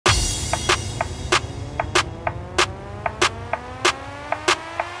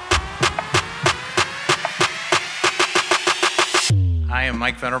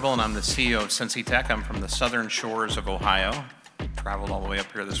Mike Venerable, and I'm the CEO of Synchrony. I'm from the southern shores of Ohio. Traveled all the way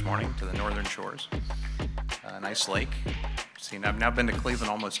up here this morning to the northern shores. Nice lake. I've now been to Cleveland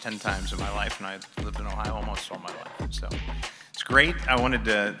almost 10 times in my life, and I've lived in Ohio almost all my life. So it's great. I wanted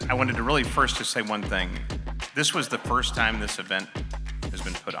to really first just say one thing. This was the first time this event has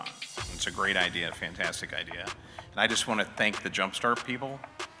been put on. It's a great idea, a fantastic idea. And I just want to thank the Jumpstart people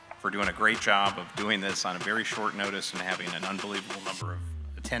for doing a great job of doing this on a very short notice and having an unbelievable number of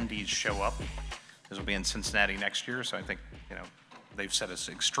attendees show up. This will be in Cincinnati next year, so I think they've set us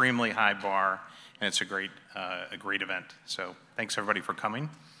extremely high bar, and it's a great event. So thanks everybody for coming.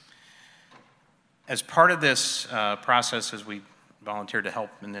 As part of this process, as we volunteered to help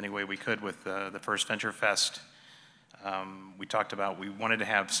in any way we could with the first Venture Fest, we talked about we wanted to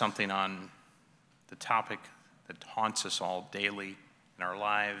have something on the topic that haunts us all daily in our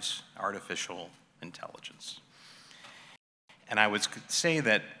lives, artificial intelligence. And I would say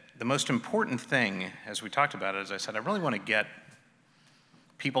that the most important thing, as we talked about it, as I said, I really want to get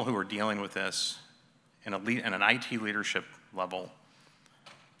people who are dealing with this in an IT leadership level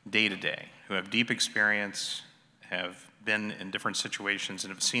day to day, who have deep experience, have been in different situations,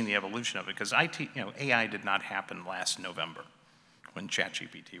 and have seen the evolution of it. Because AI did not happen last November when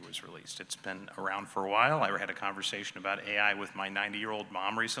ChatGPT was released. It's been around for a while. I had a conversation about AI with my 90-year-old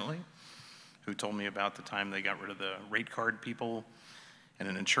mom recently, who told me about the time they got rid of the rate card people in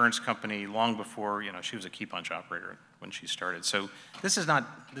an insurance company long before, she was a key punch operator when she started. So this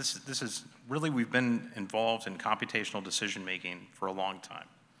is really, we've been involved in computational decision making for a long time.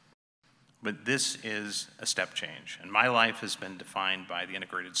 But this is a step change. And my life has been defined by the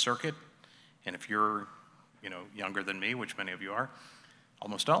integrated circuit. And if you're younger than me, which many of you are,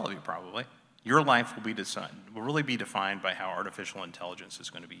 almost all of you probably, your life will really be defined by how artificial intelligence is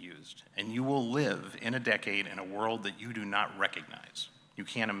going to be used. And you will live in a decade in a world that you do not recognize. You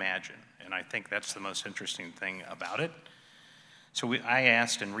can't imagine. And I think that's the most interesting thing about it. So I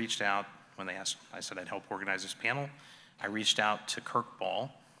asked and reached out, when they asked, I said I'd help organize this panel. I reached out to Kirk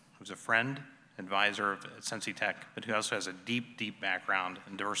Ball, who's a friend, advisor at Synchrony, but who also has a deep, deep background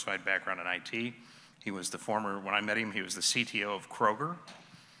and diversified background in IT. He was when I met him, he was the CTO of Kroger.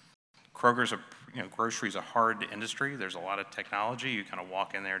 Kroger's grocery is a hard industry. There's a lot of technology. You kind of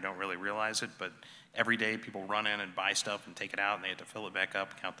walk in there, don't really realize it, but every day people run in and buy stuff and take it out, and they have to fill it back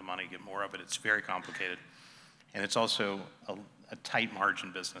up, count the money, get more of it. It's very complicated. And it's also a tight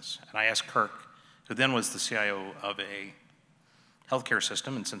margin business. And I asked Kirk, who then was the CIO of a healthcare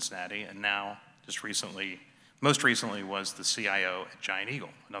system in Cincinnati, and now most recently was the CIO at Giant Eagle,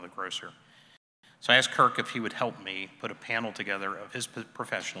 another grocer. So I asked Kirk if he would help me put a panel together of his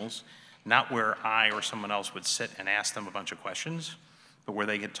professionals, not where I or someone else would sit and ask them a bunch of questions, but where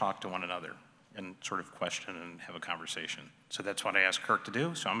they could talk to one another and sort of question and have a conversation. So that's what I asked Kirk to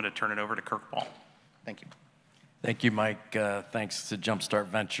do, so I'm going to turn it over to Kirk Ball. Thank you. Thank you, Mike. Thanks to Jumpstart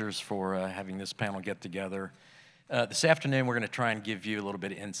Ventures for having this panel get together. This afternoon, we're going to try and give you a little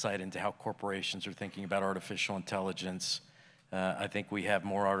bit of insight into how corporations are thinking about artificial intelligence. I think we have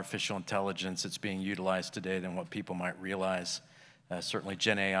more artificial intelligence that's being utilized today than what people might realize. Certainly,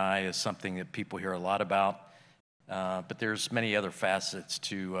 Gen AI is something that people hear a lot about, but there's many other facets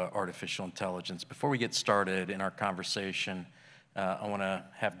to artificial intelligence. Before we get started in our conversation, I want to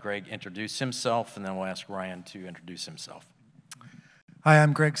have Greg introduce himself, and then we'll ask Ryan to introduce himself. Hi,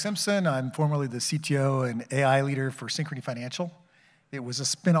 I'm Greg Simpson. I'm formerly the CTO and AI leader for Synchrony Financial. It was a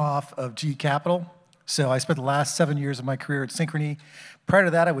spinoff of GE Capital. So I spent the last 7 years of my career at Synchrony. Prior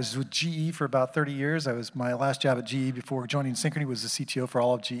to that, I was with GE for about 30 years. My last job at GE before joining Synchrony was the CTO for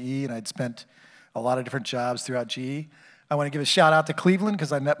all of GE, and I'd spent a lot of different jobs throughout GE. I want to give a shout out to Cleveland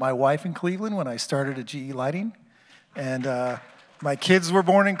because I met my wife in Cleveland when I started at GE Lighting. And my kids were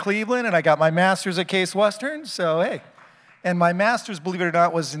born in Cleveland, and I got my master's at Case Western, so hey. And my master's, believe it or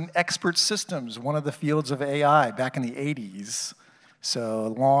not, was in expert systems, one of the fields of AI back in the 80s, so a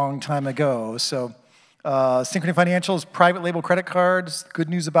long time ago. So Synchrony Financial's private label credit cards. Good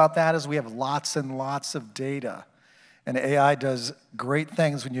news about that is we have lots and lots of data. And AI does great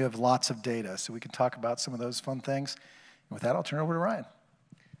things when you have lots of data. So we can talk about some of those fun things. And with that, I'll turn it over to Ryan.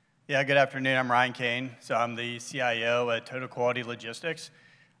 Yeah, good afternoon. I'm Ryan Kean. So I'm the CIO at Total Quality Logistics.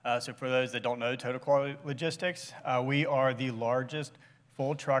 So for those that don't know Total Quality Logistics, we are the largest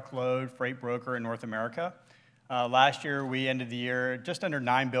full truckload freight broker in North America. Last year, we ended the year just under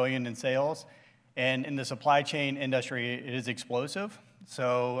 $9 billion in sales. And in the supply chain industry, it is explosive.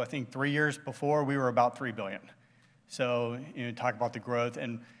 So I think 3 years before, we were about $3 billion. So talk about the growth.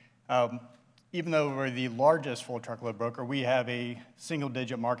 And even though we're the largest full truckload broker, we have a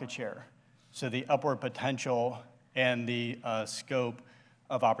single-digit market share. So the upward potential and the scope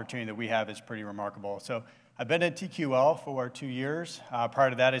of opportunity that we have is pretty remarkable. So I've been at TQL for 2 years. Prior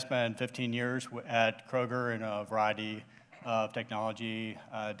to that, I spent 15 years at Kroger in a variety of technology,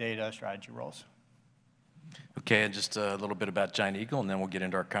 data, strategy roles. Okay, and just a little bit about Giant Eagle, and then we'll get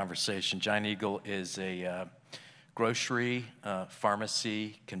into our conversation. Giant Eagle is a grocery,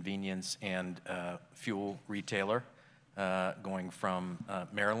 pharmacy, convenience, and fuel retailer, going from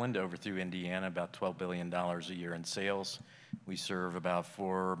Maryland over through Indiana, about $12 billion a year in sales. We serve about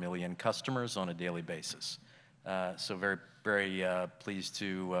 4 million customers on a daily basis. So very, very pleased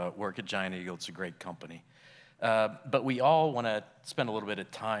to work at Giant Eagle. It's a great company. But we all want to spend a little bit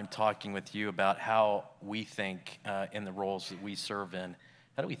of time talking with you about how we think in the roles that we serve in.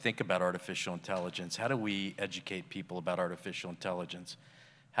 How do we think about artificial intelligence? How do we educate people about artificial intelligence?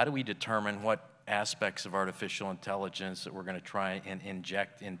 How do we determine what aspects of artificial intelligence that we're going to try and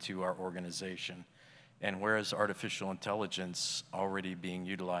inject into our organization? And where is artificial intelligence already being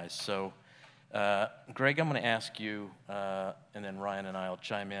utilized? So, Greg, I'm going to ask you, and then Ryan and I will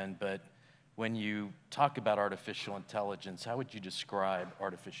chime in, but when you talk about artificial intelligence, how would you describe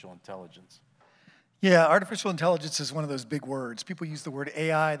artificial intelligence? Yeah, artificial intelligence is one of those big words. People use the word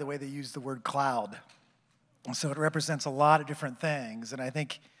AI the way they use the word cloud. So it represents a lot of different things. And I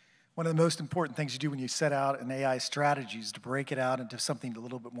think one of the most important things you do when you set out an AI strategy is to break it out into something a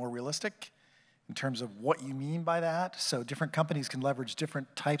little bit more realistic in terms of what you mean by that. So different companies can leverage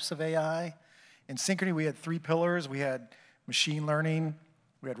different types of AI. In Synchrony, we had 3 pillars. We had machine learning,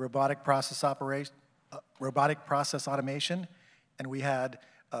 we had robotic process automation, and we had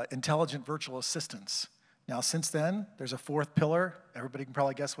intelligent virtual assistants. Now, since then, there's a 4th pillar. Everybody can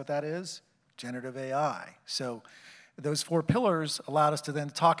probably guess what that is: generative AI. So those 4 pillars allowed us to then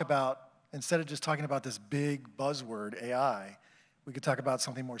talk about, instead of just talking about this big buzzword, AI, we could talk about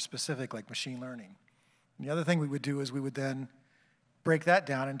something more specific like machine learning. And the other thing we would do is we would then break that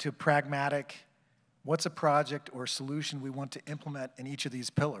down into pragmatic, what's a project or solution we want to implement in each of these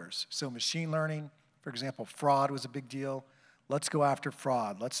pillars. So machine learning, for example, fraud was a big deal. Let's go after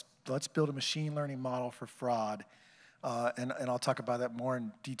fraud. Let's build a machine learning model for fraud. And I'll talk about that more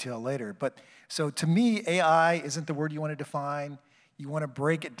in detail later. But so to me, AI isn't the word you want to define. You want to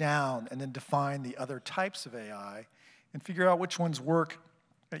break it down and then define the other types of AI and figure out which ones work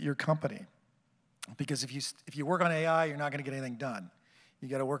at your company. Because if you work on AI, you're not going to get anything done. You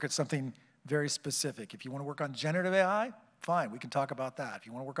got to work at something very specific. If you want to work on generative AI, fine, we can talk about that. If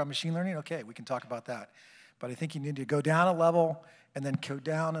you want to work on machine learning, okay, we can talk about that. But I think you need to go down a level and then go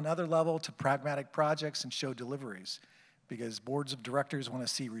down another level to pragmatic projects and show deliveries. Because boards of directors want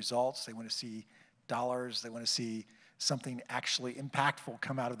to see results, they want to see dollars, they want to see something actually impactful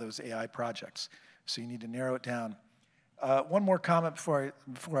come out of those AI projects. So you need to narrow it down. One more comment before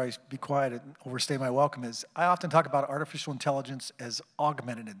I be quiet and overstay my welcome is I often talk about artificial intelligence as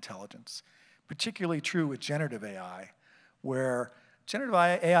augmented intelligence, particularly true with generative AI, where generative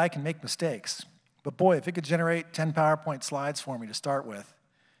AI can make mistakes. But boy, if it could generate 10 PowerPoint slides for me to start with,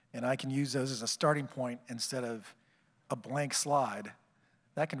 and I can use those as a starting point instead of a blank slide,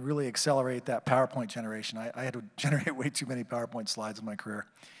 that can really accelerate that PowerPoint generation. I had to generate way too many PowerPoint slides in my career.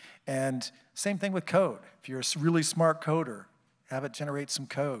 And same thing with code. If you're a really smart coder, have it generate some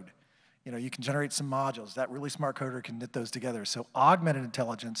code. You know, you can generate some modules. That really smart coder can knit those together. So augmented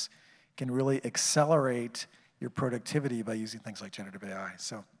intelligence can really accelerate your productivity by using things like generative AI.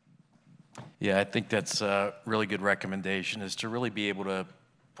 So, yeah, I think that's a really good recommendation, is to really be able to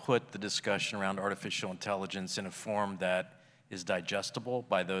put the discussion around artificial intelligence in a form that is digestible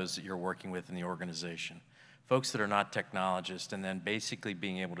by those that you're working with in the organization. Folks that are not technologists, and then basically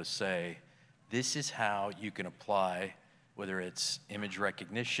being able to say, this is how you can apply, whether it's image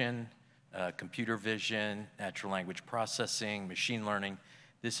recognition, computer vision, natural language processing, machine learning,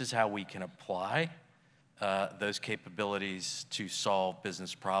 this is how we can apply those capabilities to solve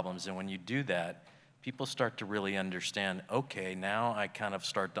business problems. And when you do that, people start to really understand, okay, now I kind of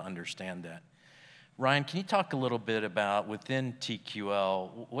start to understand that. Ryan, can you talk a little bit about within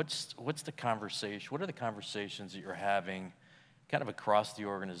TQL, what's the conversation, what are the conversations that you're having kind of across the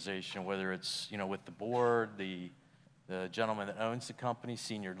organization, whether it's, you know, with the board, the gentleman that owns the company,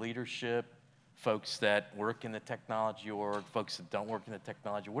 senior leadership, folks that work in the technology org, folks that don't work in the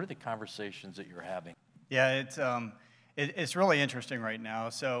technology, what are the conversations that you're having? Yeah, it's really interesting right now.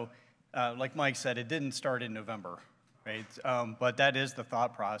 So like Mike said, it didn't start in November, right? But that is the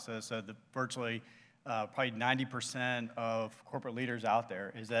thought process of virtually probably 90% of corporate leaders out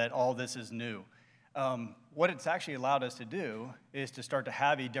there is that all this is new. What it's actually allowed us to do is to start to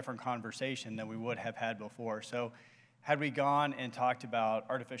have a different conversation than we would have had before. So had we gone and talked about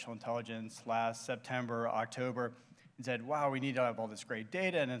artificial intelligence last September, October, and said, wow, we need to have all this great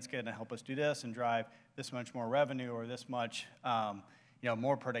data, and it's going to help us do this and drive this much more revenue or this much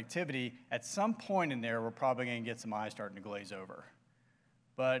more productivity, at some point in there, we're probably going to get some eyes starting to glaze over.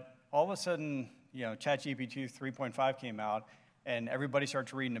 But all of a sudden, ChatGPT 3.5 came out, and everybody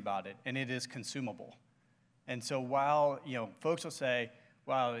starts reading about it, and it is consumable. And so while folks will say,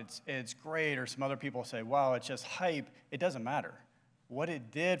 wow, it's great, or some other people say, wow, it's just hype, it doesn't matter. What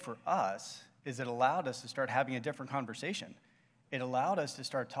it did for us is it allowed us to start having a different conversation. It allowed us to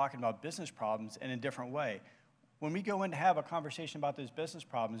start talking about business problems in a different way. When we go in to have a conversation about those business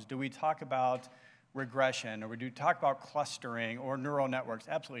problems, do we talk about regression, or do we talk about clustering or neural networks?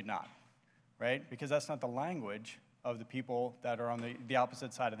 Absolutely not, right? Because that's not the language of the people that are on the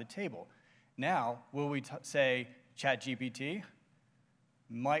opposite side of the table. Now, will we say ChatGPT?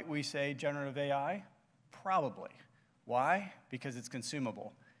 Might we say generative AI? Probably. Why? Because it's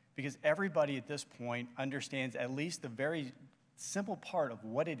consumable. Because everybody at this point understands at least the very simple part of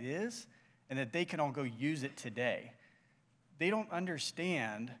what it is, and that they can all go use it today. They don't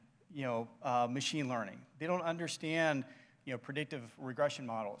understand, machine learning. They don't understand, predictive regression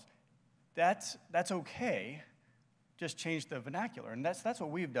models. That's okay. Just change the vernacular, and that's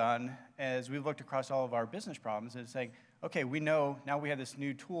what we've done as we've looked across all of our business problems and saying, okay, we know now we have this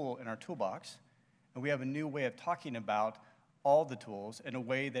new tool in our toolbox, and we have a new way of talking about all the tools in a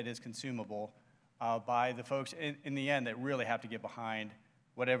way that is consumable by the folks in the end that really have to get behind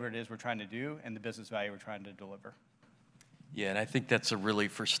whatever it is we're trying to do and the business value we're trying to deliver. Yeah, and I think that's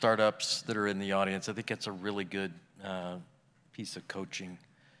for startups that are in the audience, I think that's a really good piece of coaching.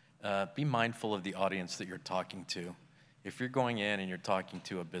 Be mindful of the audience that you're talking to. If you're going in and you're talking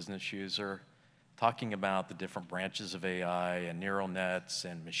to a business user, talking about the different branches of AI and neural nets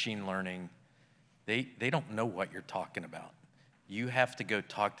and machine learning, they don't know what you're talking about. You have to go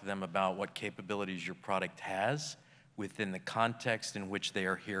talk to them about what capabilities your product has within the context in which they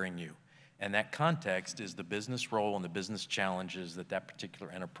are hearing you. And that context is the business role and the business challenges that that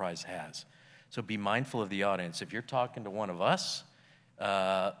particular enterprise has. So be mindful of the audience. If you're talking to one of us,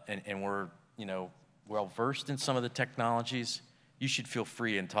 and we're well-versed in some of the technologies, you should feel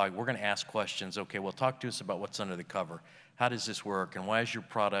free and talk. We're going to ask questions. Okay, well, talk to us about what's under the cover. How does this work? And why is your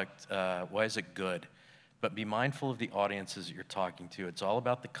product, why is it good? But be mindful of the audiences that you're talking to. It's all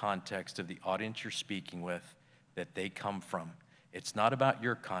about the context of the audience you're speaking with that they come from. It's not about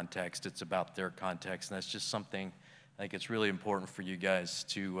your context, it's about their context. And that's just something I think it's really important for you guys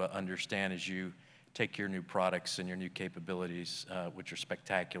to understand as you take your new products and your new capabilities, which are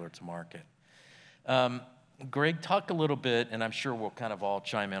spectacular to market. Greg, talk a little bit, and I'm sure we'll kind of all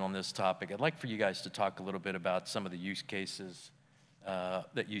chime in on this topic. I'd like for you guys to talk a little bit about some of the use cases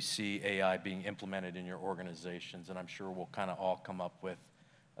that you see AI being implemented in your organizations, and I'm sure we'll kind of all come up with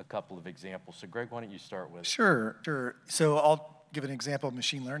a couple of examples. So Greg, why don't you start with? Sure. So I'll give an example of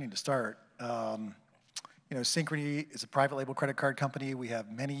machine learning to start. Synchrony is a private label credit card company. We have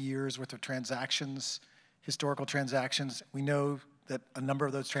many years worth of transactions, historical transactions. We know that a number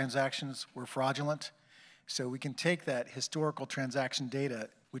of those transactions were fraudulent. So we can take that historical transaction data,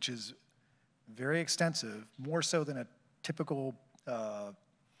 which is very extensive, more so than a typical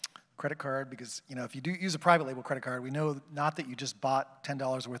credit card, because if you do use a private label credit card, we know not that you just bought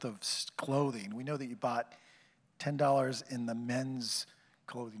 $10 worth of clothing. We know that you bought $10 in the men's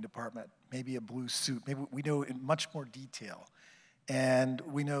clothing department, maybe a blue suit. Maybe we know in much more detail. And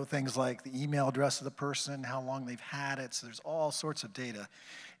we know things like the email address of the person, how long they've had it. So there's all sorts of data.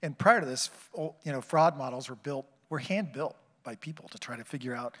 And prior to this, fraud models were hand-built by people to try to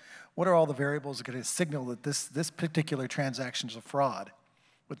figure out what are all the variables that are going to signal that this particular transaction is a fraud.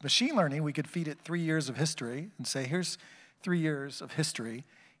 With machine learning, we could feed it 3 years of history and say, here's 3 years of history.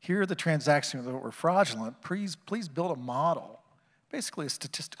 Here are the transactions that were fraudulent. Please build a model, basically a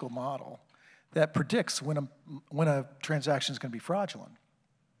statistical model, that predicts when a transaction is going to be fraudulent.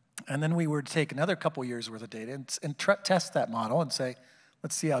 And then we would take another couple years worth of data and test that model and say,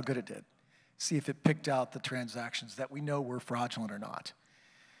 let's see how good it did. See if it picked out the transactions that we know were fraudulent or not.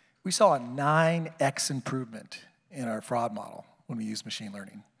 We saw a 9x improvement in our fraud model when we used machine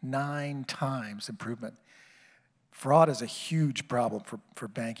learning. 9 times improvement. Fraud is a huge problem for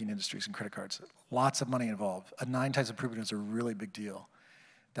banking industries and credit cards. Lots of money involved. A 9 times improvement is a really big deal.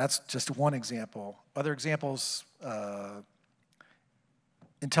 That's just one example. Other examples,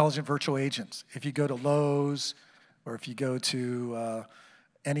 intelligent virtual agents. If you go to Lowe's or if you go to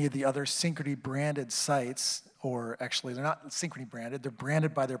any of the other Synchrony branded sites, or actually they're not Synchrony branded, they're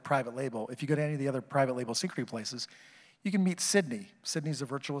branded by their private label. If you go to any of the other private label Synchrony places, you can meet Sydney. Sydney's a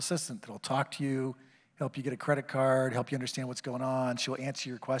virtual assistant that'll talk to you, help you get a credit card, help you understand what's going on. She'll answer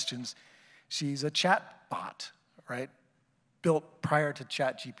your questions. She's a chat bot, right? Built prior to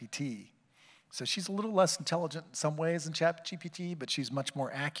ChatGPT. So she's a little less intelligent in some ways than ChatGPT, but she's much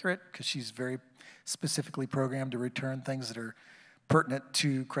more accurate because she's very specifically programmed to return things that are pertinent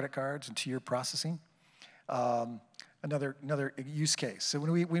to credit cards and to your processing. Another use case. So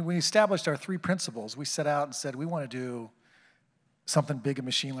when we established our 3 principles, we set out and said we want to do something big in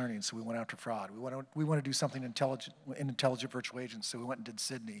machine learning, so we went after fraud. We want to do something in intelligent virtual agents, so we went and did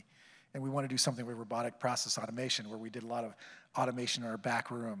Sydney. And we want to do something with robotic process automation, where we did a lot of automation in our back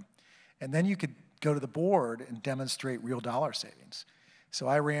room. And then you could go to the board and demonstrate real dollar savings. So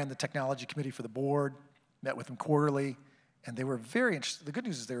I ran the technology committee for the board, met with them quarterly, and they were very interested. The good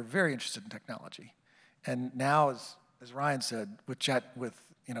news is they were very interested in technology. And now, as Ryan said, with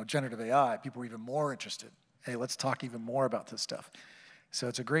generative AI, people are even more interested. Hey, let's talk even more about this stuff. So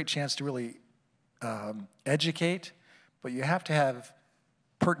it's a great chance to really educate, but you have to have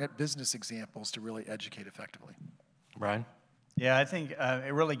pertinent business examples to really educate effectively. Brian? Yeah, I think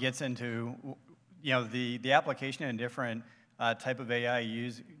it really gets into, the application and different type of AI you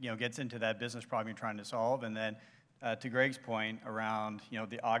use, gets into that business problem you're trying to solve. And then to Greg's point around,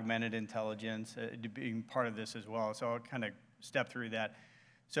 the augmented intelligence being part of this as well. So I'll kind of step through that.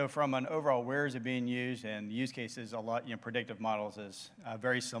 So from an overall, where is it being used, and use cases, a lot, predictive models is a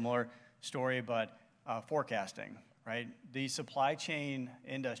very similar story, but forecasting, right? The supply chain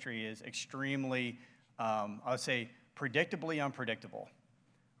industry is extremely, I would say, predictably unpredictable,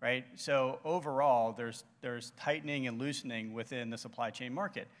 right? So overall, there's tightening and loosening within the supply chain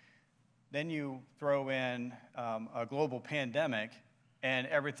market. Then you throw in a global pandemic, and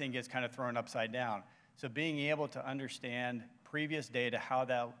everything gets kind of thrown upside down. So being able to understand previous data, how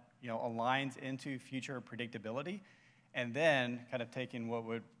that aligns into future predictability, and then kind of taking what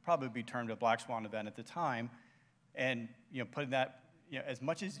would probably be termed a black swan event at the time, and putting that as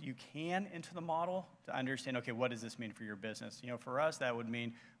much as you can into the model to understand, okay, what does this mean for your business? For us, that would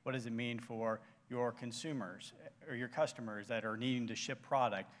mean, what does it mean for your consumers or your customers that are needing to ship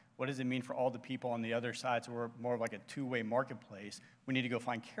product? What does it mean for all the people on the other side? So we're more like a two-way marketplace. We need to go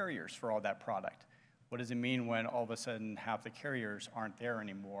find carriers for all that product. What does it mean when all of a sudden half the carriers aren't there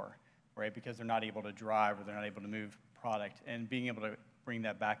anymore, right? Because they're not able to drive or they're not able to move product, and being able to bring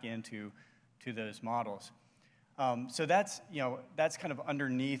that back into those models. So that's kind of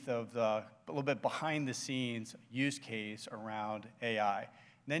underneath of a little bit behind the scenes use case around AI. And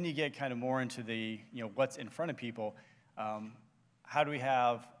then you get kind of more into the, what's in front of people. How do we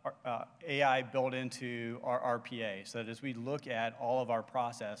have AI built into our RPA, so that as we look at all of our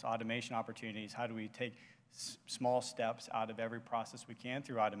process automation opportunities, how do we take small steps out of every process we can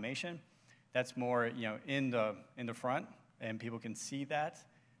through automation? That's more in the front, and people can see that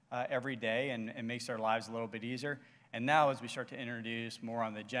every day, and makes our lives a little bit easier. And now as we start to introduce more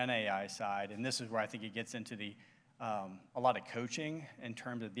on the Gen AI side, and this is where I think it gets into the a lot of coaching in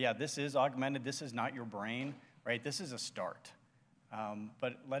terms of, this is augmented, this is not your brain, right? This is a start.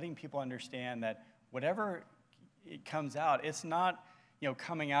 But letting people understand that whatever it comes out, it's not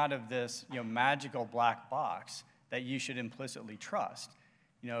coming out of this magical black box that you should implicitly trust.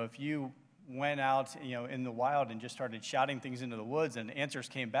 If you went out in the wild and just started shouting things into the woods and answers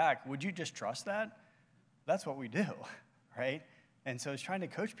came back, would you just trust that? That's what we do, right? And so it's trying to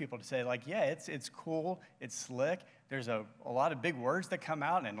coach people to say, like, yeah, it's cool, it's slick, there's a lot of big words that come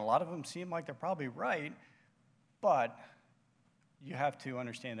out, and a lot of them seem like they're probably right, but you have to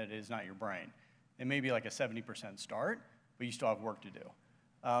understand that it is not your brain. It may be like a 70% start, but you still have work to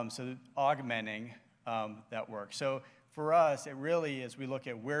do. So augmenting that work. So for us, it really is, we look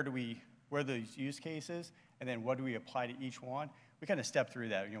at where those use cases, and then what do we apply to each one. We kind of step through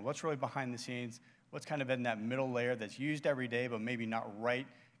that. What's really behind the scenes, what's kind of in that middle layer that's used every day, but maybe not right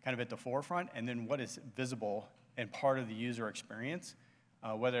kind of at the forefront, and then what is visible and part of the user experience,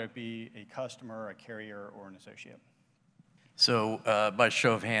 whether it be a customer, a carrier, or an associate. So by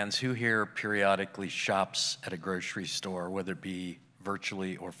show of hands, who here periodically shops at a grocery store, whether it be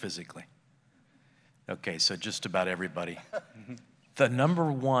virtually or physically? Okay, so just about everybody. The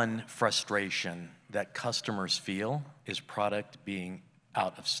number one frustration that customers feel is product being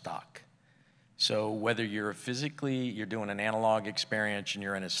out of stock. So whether you're doing an analog experience and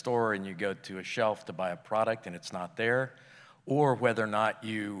you're in a store and you go to a shelf to buy a product and it's not there, or whether or not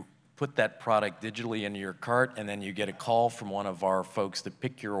you put that product digitally into your cart and then you get a call from one of our folks to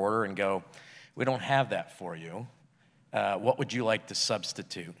pick your order and go, we don't have that for you. What would you like to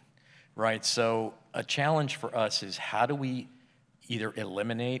substitute? Right, so a challenge for us is how do we either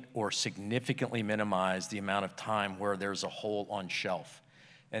eliminate or significantly minimize the amount of time where there's a hole on shelf.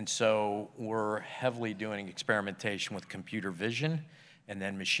 And so we're heavily doing experimentation with computer vision and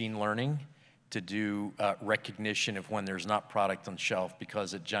then machine learning to do recognition of when there's not product on shelf,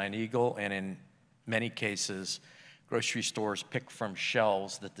 because at Giant Eagle and in many cases, grocery stores pick from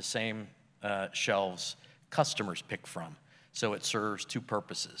shelves that the same shelves customers pick from. So it serves two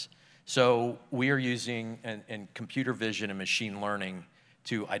purposes. So we are using in computer vision and machine learning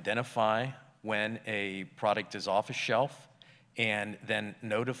to identify when a product is off a shelf, and then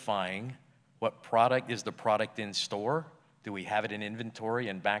notifying what product is the product in store. Do we have it in inventory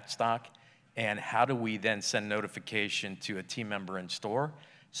and backstock? And how do we then send notification to a team member in store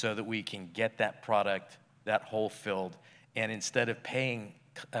so that we can get that product, that hole filled? And instead of paying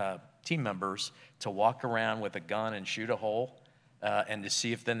team members to walk around with a gun and shoot a hole and to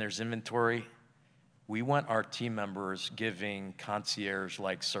see if then there's inventory, we want our team members giving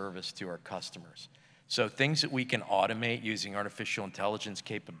concierge-like service to our customers. So things that we can automate using artificial intelligence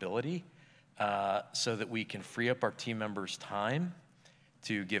capability so that we can free up our team members' time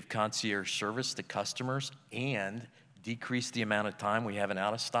to give concierge service to customers and decrease the amount of time we have in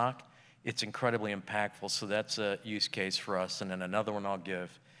out of stock. It's incredibly impactful, so that's a use case for us. And then another one I'll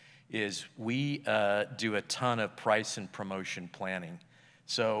give is we do a ton of price and promotion planning.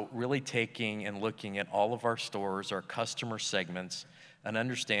 So really taking and looking at all of our stores, our customer segments, and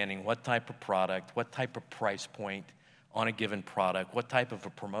understanding what type of product, what type of price point on a given product, what type of a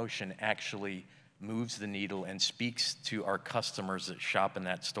promotion actually moves the needle and speaks to our customers that shop in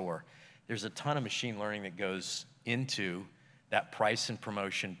that store. There's a ton of machine learning that goes into that price and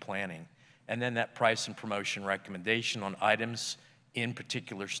promotion planning. And then that price and promotion recommendation on items in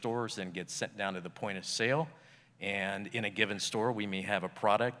particular stores then gets sent down to the point of sale. And in a given store, we may have a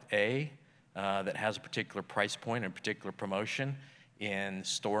product A that has a particular price point and a particular promotion. In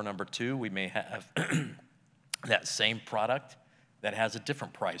store number 2, we may have that same product that has a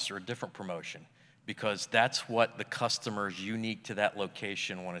different price or a different promotion, because that's what the customers unique to that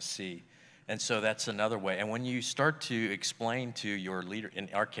location want to see. And so that's another way. And when you start to explain to your leader, in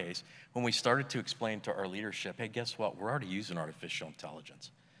our case, when we started to explain to our leadership, hey, guess what? We're already using artificial intelligence,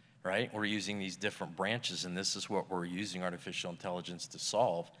 right? We're using these different branches, and this is what we're using artificial intelligence to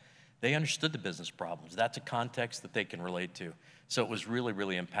solve. They understood the business problems. That's a context that they can relate to. So it was really,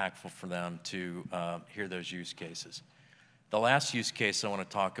 really impactful for them to hear those use cases. The last use case I want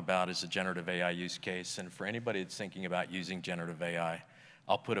to talk about is a generative AI use case. And for anybody that's thinking about using generative AI,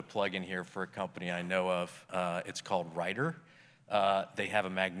 I'll put a plug in here for a company I know of. It's called Writer. They have a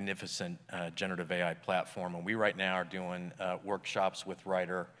magnificent generative AI platform. And we right now are doing workshops with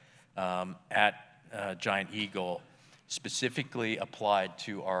Writer at Giant Eagle, specifically applied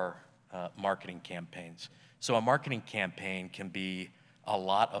to our marketing campaigns. So a marketing campaign can be a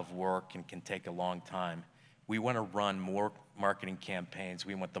lot of work and can take a long time. We want to run more marketing campaigns.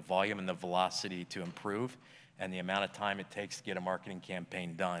 We want the volume and the velocity to improve and the amount of time it takes to get a marketing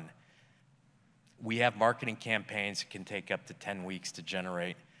campaign done. We have marketing campaigns that can take up to 10 weeks to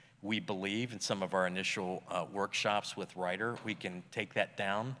generate. We believe in some of our initial workshops with Writer, we can take that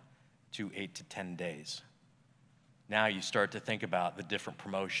down to 8 to 10 days. Now you start to think about the different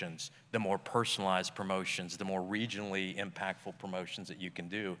promotions, the more personalized promotions, the more regionally impactful promotions that you can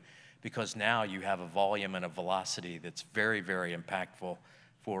do, because now you have a volume and a velocity that's very, very impactful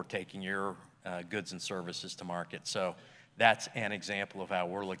for taking your goods and services to market. So that's an example of how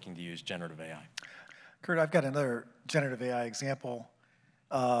we're looking to use generative AI. Kurt, I've got another generative AI example.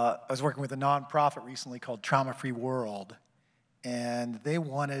 I was working with a nonprofit recently called Trauma Free World, and they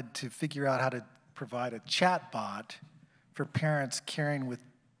wanted to figure out how to provide a chat bot for parents caring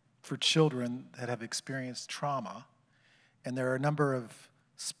for children that have experienced trauma. And there are a number of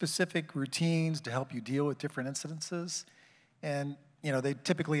specific routines to help you deal with different incidences. And they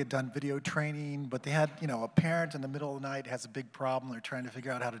typically had done video training, but they had a parent in the middle of the night has a big problem. They're trying to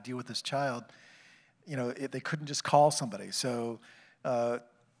figure out how to deal with this child. They couldn't just call somebody. So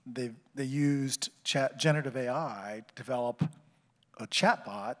they used generative AI to develop a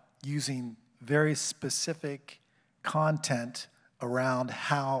chatbot using very specific content around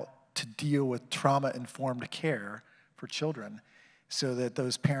how to deal with trauma-informed care for children, so that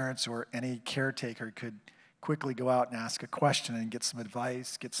those parents or any caretaker could quickly go out and ask a question and get some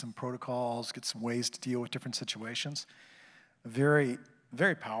advice, get some protocols, get some ways to deal with different situations. Very,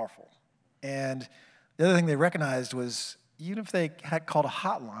 very powerful. And the other thing they recognized was, even if they had called a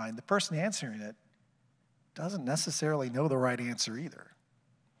hotline, the person answering it doesn't necessarily know the right answer either,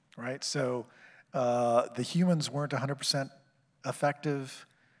 right? So the humans weren't 100% effective.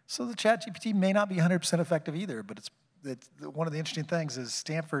 So the ChatGPT may not be 100% effective either, but it's one of the interesting things is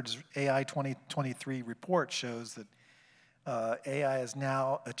Stanford's AI 2023 report shows that AI has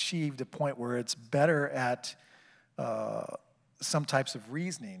now achieved a point where it's better at some types of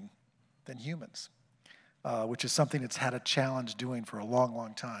reasoning than humans, which is something it's had a challenge doing for a long,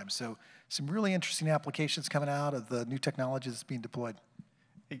 long time. So some really interesting applications coming out of the new technologies that's being deployed.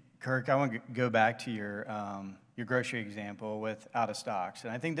 Hey, Kirk, I want to go back to your grocery example with out of stocks.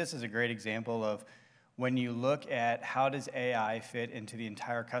 And I think this is a great example of when you look at how does AI fit into the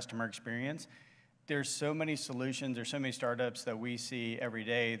entire customer experience. There's so many solutions, there's so many startups that we see every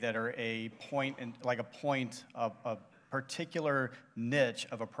day that are a point of a particular niche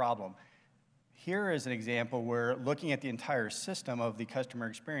of a problem. Here is an example where looking at the entire system of the customer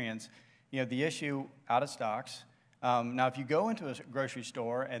experience, the issue out of stocks. Now, if you go into a grocery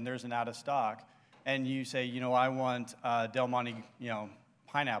store and there's an out of stock, and you say, I want Del Monte,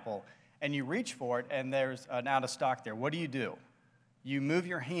 pineapple, and you reach for it, and there's an out of stock there, what do? You move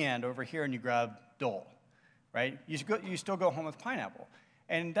your hand over here and you grab Dole, right? You still go home with pineapple.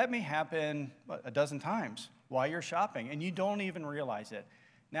 And that may happen a dozen times while you're shopping, and you don't even realize it.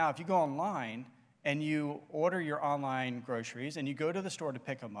 Now, if you go online and you order your online groceries and you go to the store to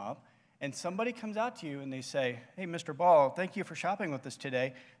pick them up, and somebody comes out to you and they say, hey, Mr. Ball, thank you for shopping with us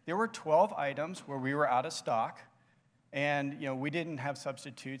today. There were 12 items where we were out of stock, and we didn't have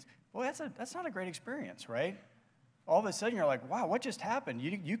substitutes. Well, that's not a great experience, right? All of a sudden, you're like, wow, what just happened?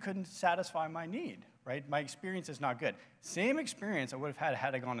 You couldn't satisfy my need, right? My experience is not good. Same experience I would have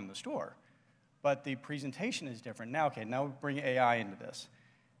had I gone in the store, but the presentation is different. Now, now we bring AI into this.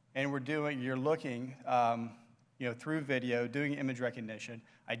 And you're looking through video, doing image recognition,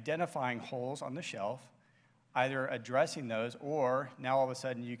 identifying holes on the shelf, either addressing those, or now all of a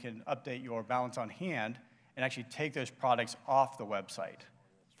sudden you can update your balance on hand and actually take those products off the website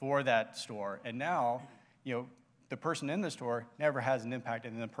for that store. And now, the person in the store never has an impact,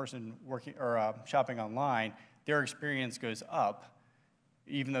 and the person working or shopping online, their experience goes up,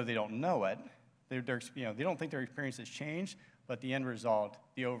 even though they don't know it. They don't think their experience has changed, but the end result,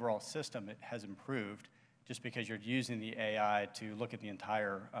 the overall system, it has improved just because you're using the AI to look at the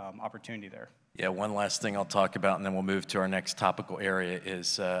entire opportunity there. Yeah, one last thing I'll talk about, and then we'll move to our next topical area,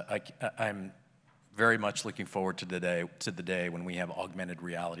 is I'm very much looking forward to the day when we have augmented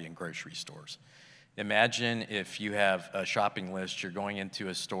reality in grocery stores. Imagine if you have a shopping list, you're going into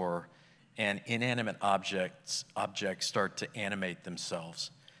a store, and inanimate objects start to animate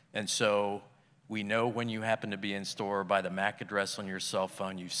themselves. And so we know when you happen to be in store by the MAC address on your cell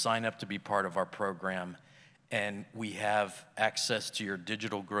phone, you sign up to be part of our program, and we have access to your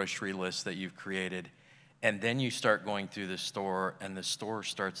digital grocery list that you've created. And then you start going through the store, and the store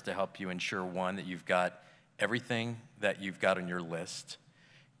starts to help you ensure, one, that you've got everything that you've got on your list.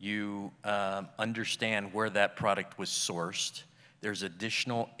 You understand where that product was sourced. There's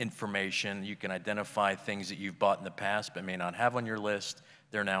additional information. You can identify things that you've bought in the past but may not have on your list.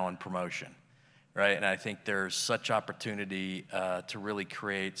 They're now on promotion, right? And I think there's such opportunity to really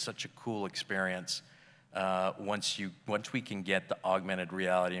create such a cool experience once we can get the augmented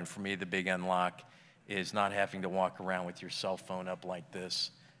reality. And for me, the big unlock is not having to walk around with your cell phone up like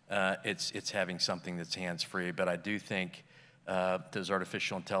this. It's having something that's hands-free. But I do think those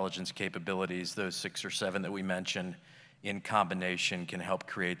artificial intelligence capabilities, those 6 or 7 that we mentioned, in combination can help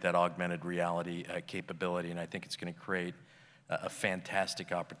create that augmented reality capability, and I think it's going to create a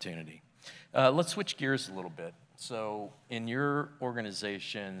fantastic opportunity. Let's switch gears a little bit. So in your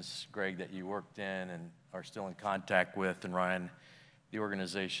organizations, Greg, that you worked in and are still in contact with, and Ryan, the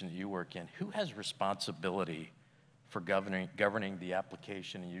organization that you work in, who has responsibility for governing the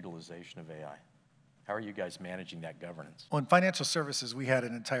application and utilization of AI? How are you guys managing that governance? Well, in financial services, we had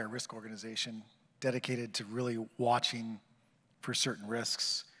an entire risk organization dedicated to really watching for certain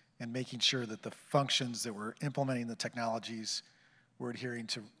risks and making sure that the functions that were implementing the technologies were adhering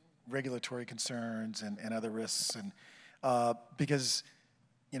to regulatory concerns and other risks. And because,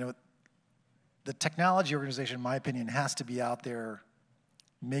 the technology organization, in my opinion, has to be out there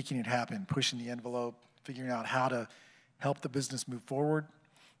making it happen, pushing the envelope, figuring out how to help the business move forward.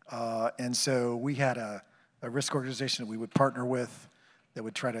 And so we had a risk organization that we would partner with that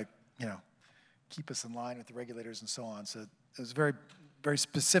would try to, keep us in line with the regulators and so on. So it was a very, very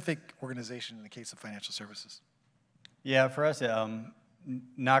specific organization in the case of financial services. Yeah, for us,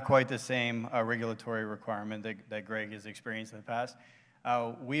 not quite the same regulatory requirement that Greg has experienced in the past.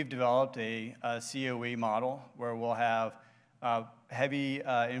 We've developed a COE model where we'll have heavy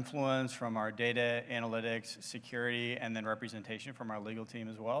influence from our data analytics, security, and then representation from our legal team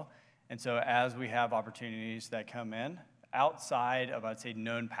as well. And so as we have opportunities that come in outside of, I'd say,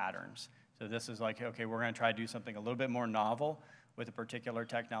 known patterns, so this is like, okay, we're going to try to do something a little bit more novel with a particular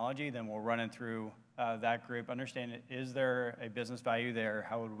technology, then we'll run it through that group, understand, is there a business value there?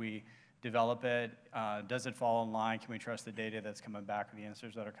 How would we develop it? Does it fall in line? Can we trust the data that's coming back or the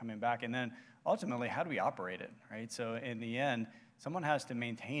answers that are coming back? And then ultimately, how do we operate it, right? So in the end, someone has to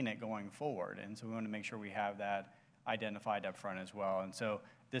maintain it going forward. And so we want to make sure we have that identified up front as well. And so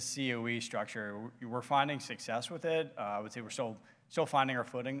this COE structure, we're finding success with it. I would say we're still finding our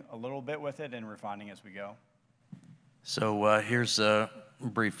footing a little bit with it and refining as we go. So here's a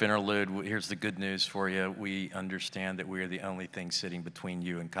brief interlude. Here's the good news for you. We understand that we are the only thing sitting between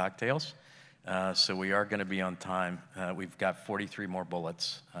you and cocktails. So we are going to be on time. We've got 43 more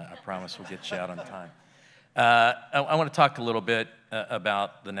bullets. I promise we'll get you out on time. I want to talk a little bit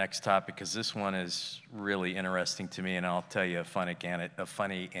about the next topic, because this one is really interesting to me, and I'll tell you a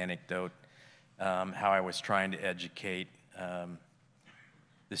funny anecdote, how I was trying to educate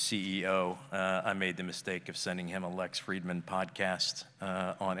the CEO. I made the mistake of sending him a Lex Friedman podcast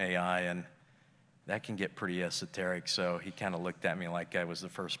on AI, and that can get pretty esoteric, so he kind of looked at me like I was the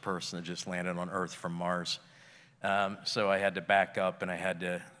first person that just landed on Earth from Mars. So I had to back up, and I had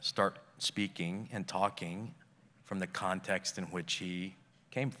to start speaking and talking from the context in which he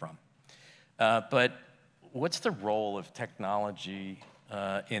came from. But what's the role of technology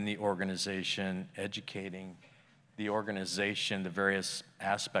in the organization, educating the organization, the various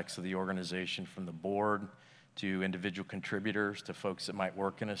aspects of the organization, from the board to individual contributors to folks that might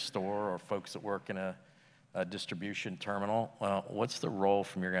work in a store or folks that work in a distribution terminal? What's the role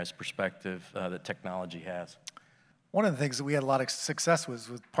from your guys' perspective that technology has? One of the things that we had a lot of success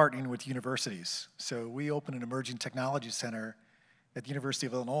with partnering with universities. So we opened an emerging technology center at the University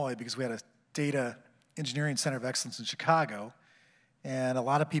of Illinois because we had a data engineering center of excellence in Chicago. And a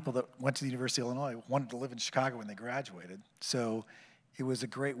lot of people that went to the University of Illinois wanted to live in Chicago when they graduated. So it was a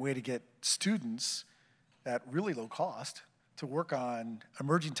great way to get students at really low cost to work on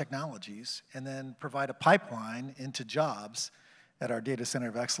emerging technologies and then provide a pipeline into jobs at our data center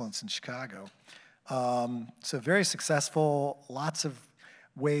of excellence in Chicago. So very successful, lots of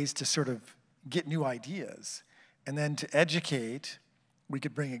ways to sort of get new ideas. And then to educate, we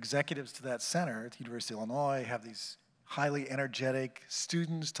could bring executives to that center at the University of Illinois, have these highly energetic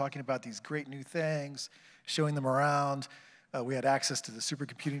students talking about these great new things, showing them around. We had access to the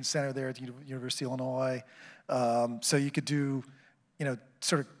supercomputing center there at the University of Illinois. So you could do,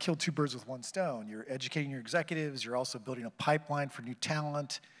 sort of kill two birds with one stone. You're educating your executives, you're also building a pipeline for new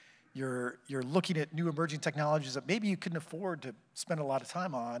talent. You're looking at new emerging technologies that maybe you couldn't afford to spend a lot of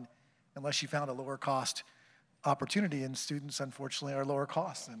time on unless you found a lower cost opportunity, and students, unfortunately, are lower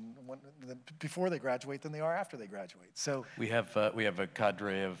cost before they graduate than they are after they graduate. So we have a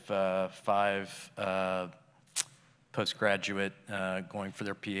cadre of 5 postgraduate going for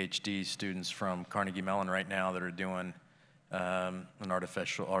their PhD students from Carnegie Mellon right now that are doing an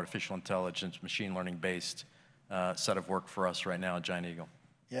artificial intelligence, machine learning based set of work for us right now at Giant Eagle.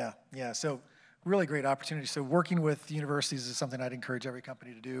 Yeah. So really great opportunity. So working with universities is something I'd encourage every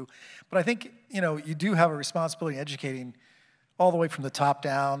company to do. But I think, you do have a responsibility in educating all the way from the top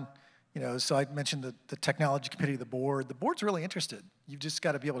down. So I mentioned the technology committee, the board. The board's really interested. You've just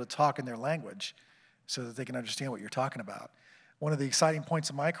got to be able to talk in their language so that they can understand what you're talking about. One of the exciting points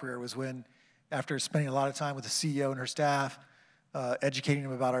of my career was when, after spending a lot of time with the CEO and her staff, educating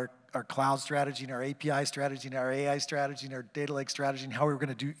them about our cloud strategy and our API strategy and our AI strategy and our data lake strategy and how we were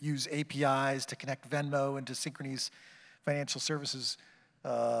going to use APIs to connect Venmo into Synchrony's financial services.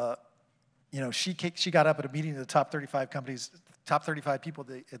 She got up at a meeting of the top 35 companies, top 35 people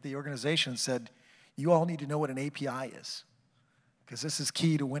at the organization and said, you all need to know what an API is, because this is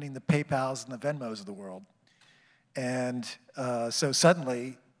key to winning the PayPals and the Venmos of the world. And so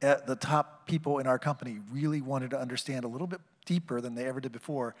suddenly, the top people in our company really wanted to understand a little bit deeper than they ever did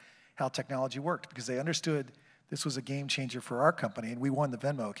before how technology worked, because they understood this was a game changer for our company, and we won the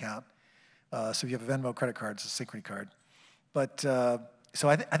Venmo account. So if you have a Venmo credit card, it's a Synchrony card. But so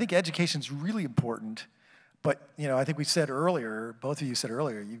I think education's really important. But I think we said earlier, both of you said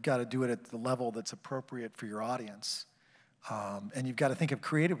earlier, you've got to do it at the level that's appropriate for your audience, and you've got to think of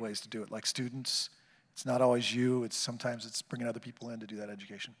creative ways to do it, like students. It's not always you. Sometimes it's bringing other people in to do that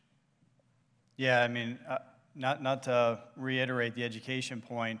education. Yeah, I mean, not to reiterate the education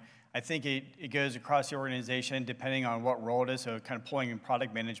point, I think it goes across the organization depending on what role it is, so kind of pulling in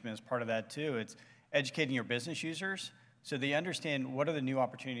product management as part of that too. It's educating your business users so they understand what are the new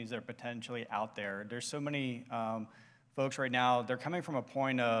opportunities that are potentially out there. There's so many folks right now, they're coming from a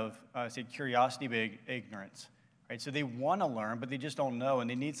point of, say, curiosity, but ignorance. Right? So they want to learn, but they just don't know, and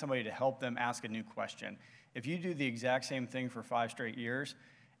they need somebody to help them ask a new question. If you do the exact same thing for 5 straight years,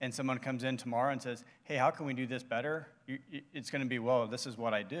 and someone comes in tomorrow and says, hey, how can we do this better? It's going to be, well, this is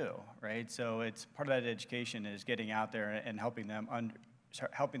what I do, right? So it's part of that education is getting out there and helping them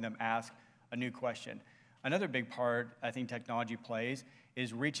helping them ask a new question. Another big part I think technology plays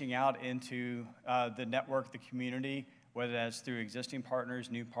is reaching out into the network, the community, whether that's through existing partners,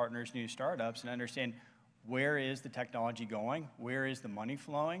 new startups, and understand where is the technology going, where is the money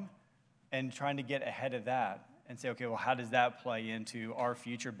flowing, and trying to get ahead of that and say, okay, well, how does that play into our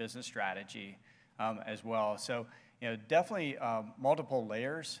future business strategy as well? So, definitely multiple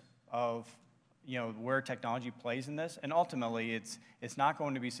layers of, where technology plays in this, and ultimately, it's not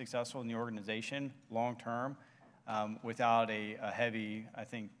going to be successful in the organization long term without a heavy, I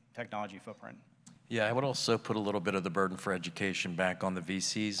think, technology footprint. Yeah, I would also put a little bit of the burden for education back on the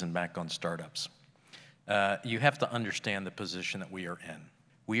VCs and back on startups. You have to understand the position that we are in.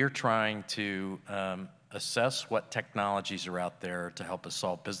 We are trying to assess what technologies are out there to help us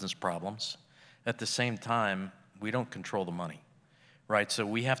solve business problems. At the same time, we don't control the money, right? So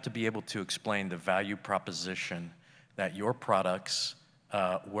we have to be able to explain the value proposition that your products,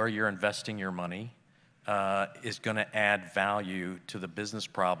 where you're investing your money, is going to add value to the business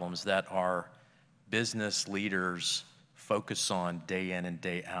problems that our business leaders focus on day in and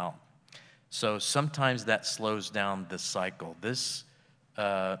day out. So sometimes that slows down the cycle. This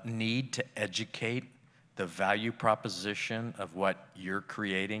need to educate the value proposition of what you're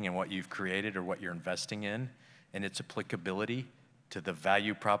creating and what you've created or what you're investing in, and its applicability to the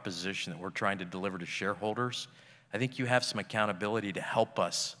value proposition that we're trying to deliver to shareholders. I think you have some accountability to help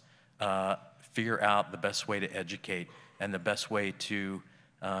us figure out the best way to educate and the best way to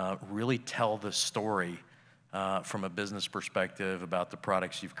really tell the story from a business perspective about the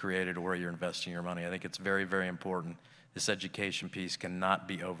products you've created or where you're investing your money. I think it's very, very important. This education piece cannot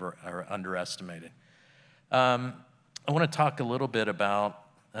be over or underestimated. I want to talk a little bit about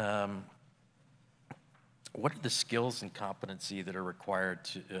what are the skills and competency that are required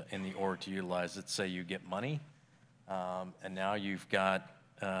in the org to utilize. Let's say you get money, and now you've got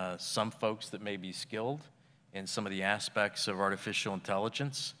some folks that may be skilled in some of the aspects of artificial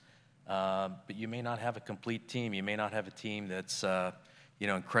intelligence, but you may not have a complete team. You may not have a team that's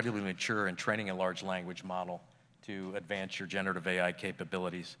incredibly mature in training a large language model to advance your generative AI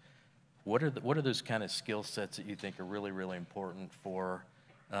capabilities. What are those kind of skill sets that you think are really, really important for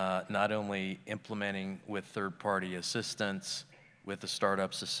not only implementing with third-party assistance, with the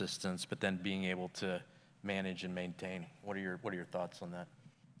startup's assistance, but then being able to manage and maintain? What are your thoughts on that?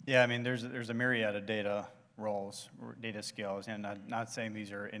 Yeah, I mean, there's a myriad of data roles, data skills, and I'm not saying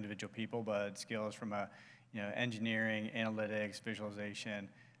these are individual people, but skills from engineering, analytics, visualization,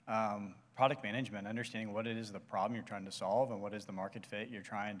 product management, understanding what it is the problem you're trying to solve and what is the market fit you're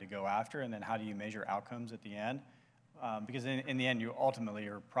trying to go after, and then how do you measure outcomes at the end? Because in the end, you ultimately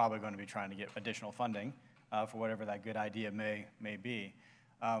are probably going to be trying to get additional funding for whatever that good idea may be.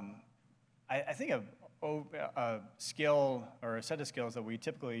 I think a skill or a set of skills that we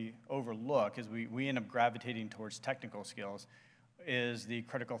typically overlook as we end up gravitating towards technical skills is the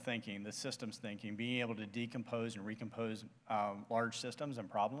critical thinking, the systems thinking, being able to decompose and recompose large systems and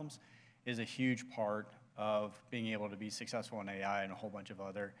problems is a huge part of being able to be successful in AI and a whole bunch of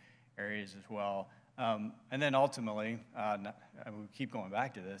other areas as well. And then ultimately, we keep going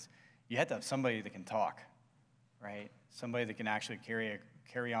back to this, you have to have somebody that can talk, right? Somebody that can actually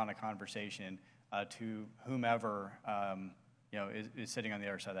carry on a conversation to whomever is sitting on the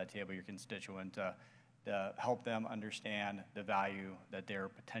other side of that table, your constituent, to help them understand the value that they're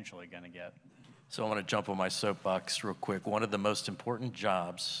potentially going to get. So I want to jump on my soapbox real quick. One of the most important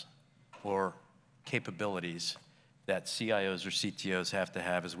jobs or capabilities that CIOs or CTOs have to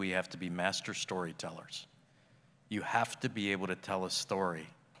have is we have to be master storytellers. You have to be able to tell a story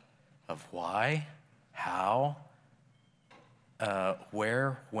of why, how,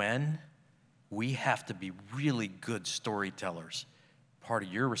 where, when. We have to be really good storytellers. Part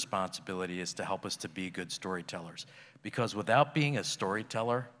of your responsibility is to help us to be good storytellers. Because without being a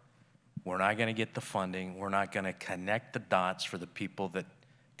storyteller, we're not going to get the funding. We're not going to connect the dots for the people that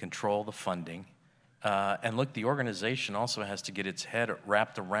control the funding. And look, the organization also has to get its head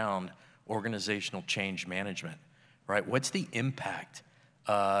wrapped around organizational change management, right? What's the impact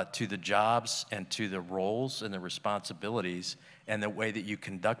to the jobs and to the roles and the responsibilities and the way that you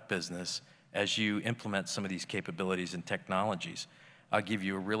conduct business as you implement some of these capabilities and technologies? I'll give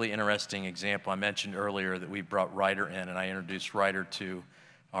you a really interesting example. I mentioned earlier that we brought Ryder in, and I introduced Ryder to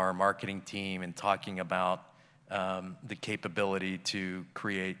our marketing team and talking about the capability to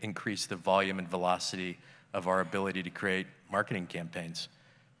increase the volume and velocity of our ability to create marketing campaigns.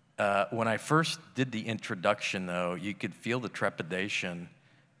 When I first did the introduction, though, you could feel the trepidation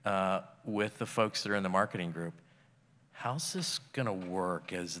with the folks that are in the marketing group. How's this going to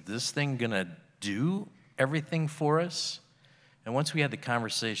work? Is this thing going to do everything for us? And once we had the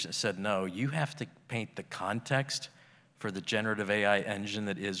conversation, it said, no, you have to paint the context for the generative AI engine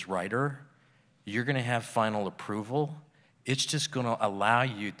that is Writer. You're going to have final approval. It's just going to allow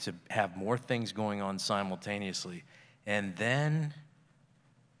you to have more things going on simultaneously. And then,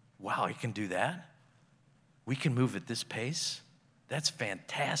 wow, you can do that? We can move at this pace? That's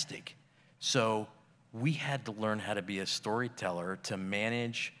fantastic. So we had to learn how to be a storyteller to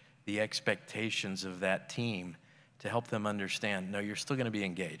manage the expectations of that team to help them understand, no, you're still going to be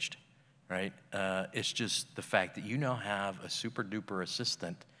engaged, right? It's just the fact that you now have a super duper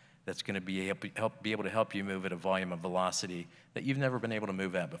assistant that's going to be able to help you move at a volume of velocity that you've never been able to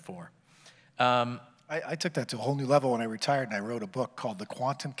move at before. I took that to a whole new level when I retired, and I wrote a book called The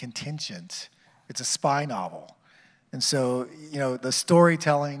Quantum Contingent. It's a spy novel. And so, you know, the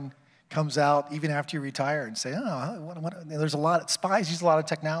storytelling comes out even after you retire and say, oh, there's a lot, spies use a lot of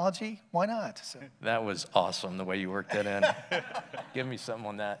technology, why not? So. That was awesome, the way you worked that in. Give me something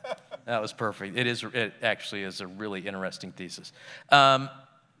on that. That was perfect. It actually is a really interesting thesis.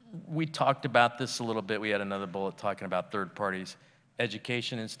 We talked about this a little bit. We had another bullet talking about third parties,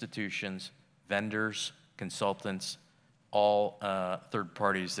 education institutions, vendors, consultants, all third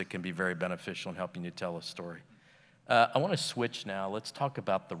parties that can be very beneficial in helping you tell a story. I want to switch now. Let's talk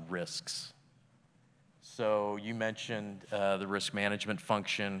about the risks. So you mentioned the risk management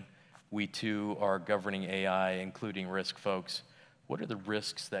function. We too are governing AI, including risk folks. What are the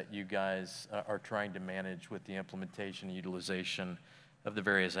risks that you guys are trying to manage with the implementation and utilization of the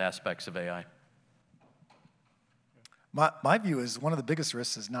various aspects of AI? My view is one of the biggest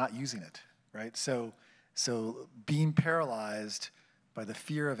risks is not using it, right? So being paralyzed by the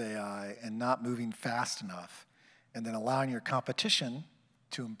fear of AI and not moving fast enough, and then allowing your competition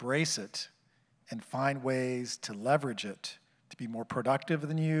to embrace it and find ways to leverage it, to be more productive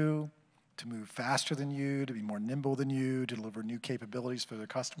than you, to move faster than you, to be more nimble than you, to deliver new capabilities for their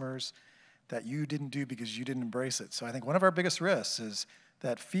customers that you didn't do because you didn't embrace it. So I think one of our biggest risks is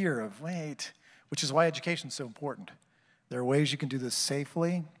that fear of, wait, which is why education is so important. There are ways you can do this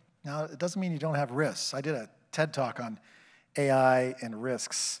safely. Now, it doesn't mean you don't have risks. I did a TED Talk on AI and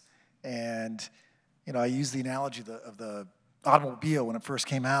risks, and you know, I use the analogy of the automobile when it first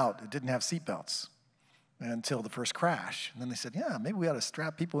came out. It didn't have seatbelts until the first crash. And then they said, yeah, maybe we ought to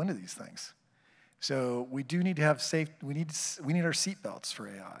strap people into these things. So we do need to have we need our seatbelts for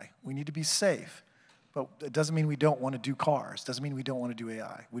AI. We need to be safe. But it doesn't mean we don't want to do cars. It doesn't mean we don't want to do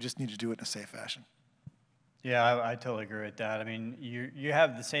AI. We just need to do it in a safe fashion. Yeah, I totally agree with that. I mean, you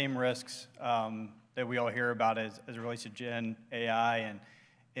have the same risks that we all hear about as it relates to Gen AI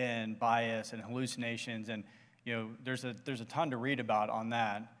and bias and hallucinations, and you know, there's a ton to read about on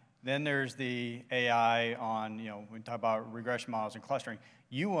that. Then there's the AI on, you know, when we talk about regression models and clustering.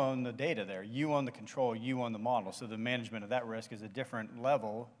 You own the data there. You own the control. You own the model. So the management of that risk is a different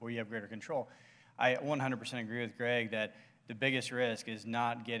level where you have greater control. I 100% agree with Greg that the biggest risk is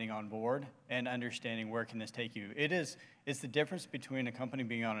not getting on board and understanding where can this take you. It's the difference between a company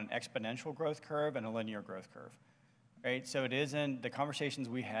being on an exponential growth curve and a linear growth curve. Right? So it isn't, the conversations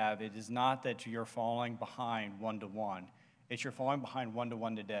we have, it is not that you're falling behind 1-to-1. It's you're falling behind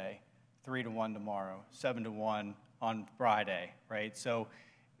 1-to-1 today, 3-to-1 tomorrow, 7-to-1 on Friday, right? So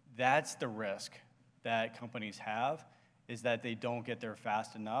that's the risk that companies have, is that they don't get there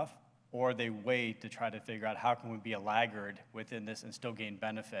fast enough, or they wait to try to figure out how can we be a laggard within this and still gain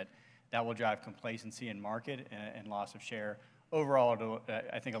benefit. That will drive complacency in market and loss of share. Overall,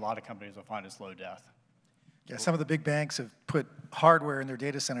 I think a lot of companies will find a slow death. Yeah, some of the big banks have put hardware in their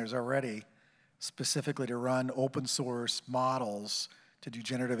data centers already, specifically to run open source models to do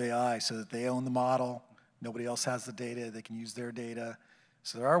generative AI so that they own the model, nobody else has the data, they can use their data.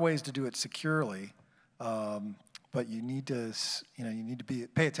 So there are ways to do it securely, but you need to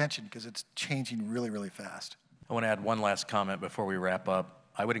pay attention because it's changing really, really fast. I want to add one last comment before we wrap up.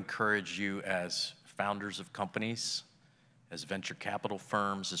 I would encourage you as founders of companies, as venture capital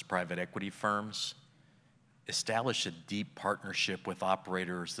firms, as private equity firms, establish a deep partnership with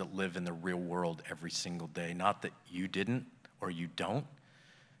operators that live in the real world every single day. Not that you didn't or you don't,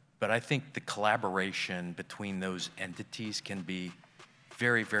 but I think the collaboration between those entities can be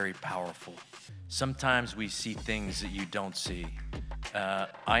very, very powerful. Sometimes we see things that you don't see.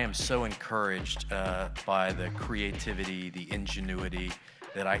 I am so encouraged by the creativity, the ingenuity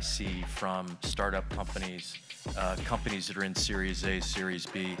that I see from startup companies, companies that are in Series A, Series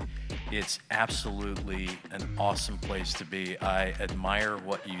B. It's absolutely an awesome place to be. I admire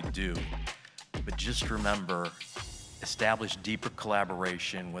what you do, but just remember, establish deeper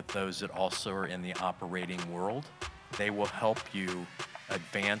collaboration with those that also are in the operating world. They will help you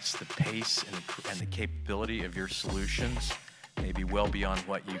advance the pace and the capability of your solutions maybe well beyond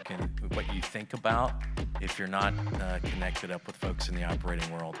what you think about if you're not connected up with folks in the operating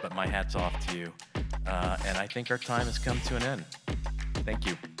world. But my hat's off to you. And I think our time has come to an end. Thank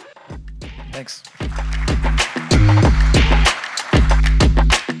you. Thanks.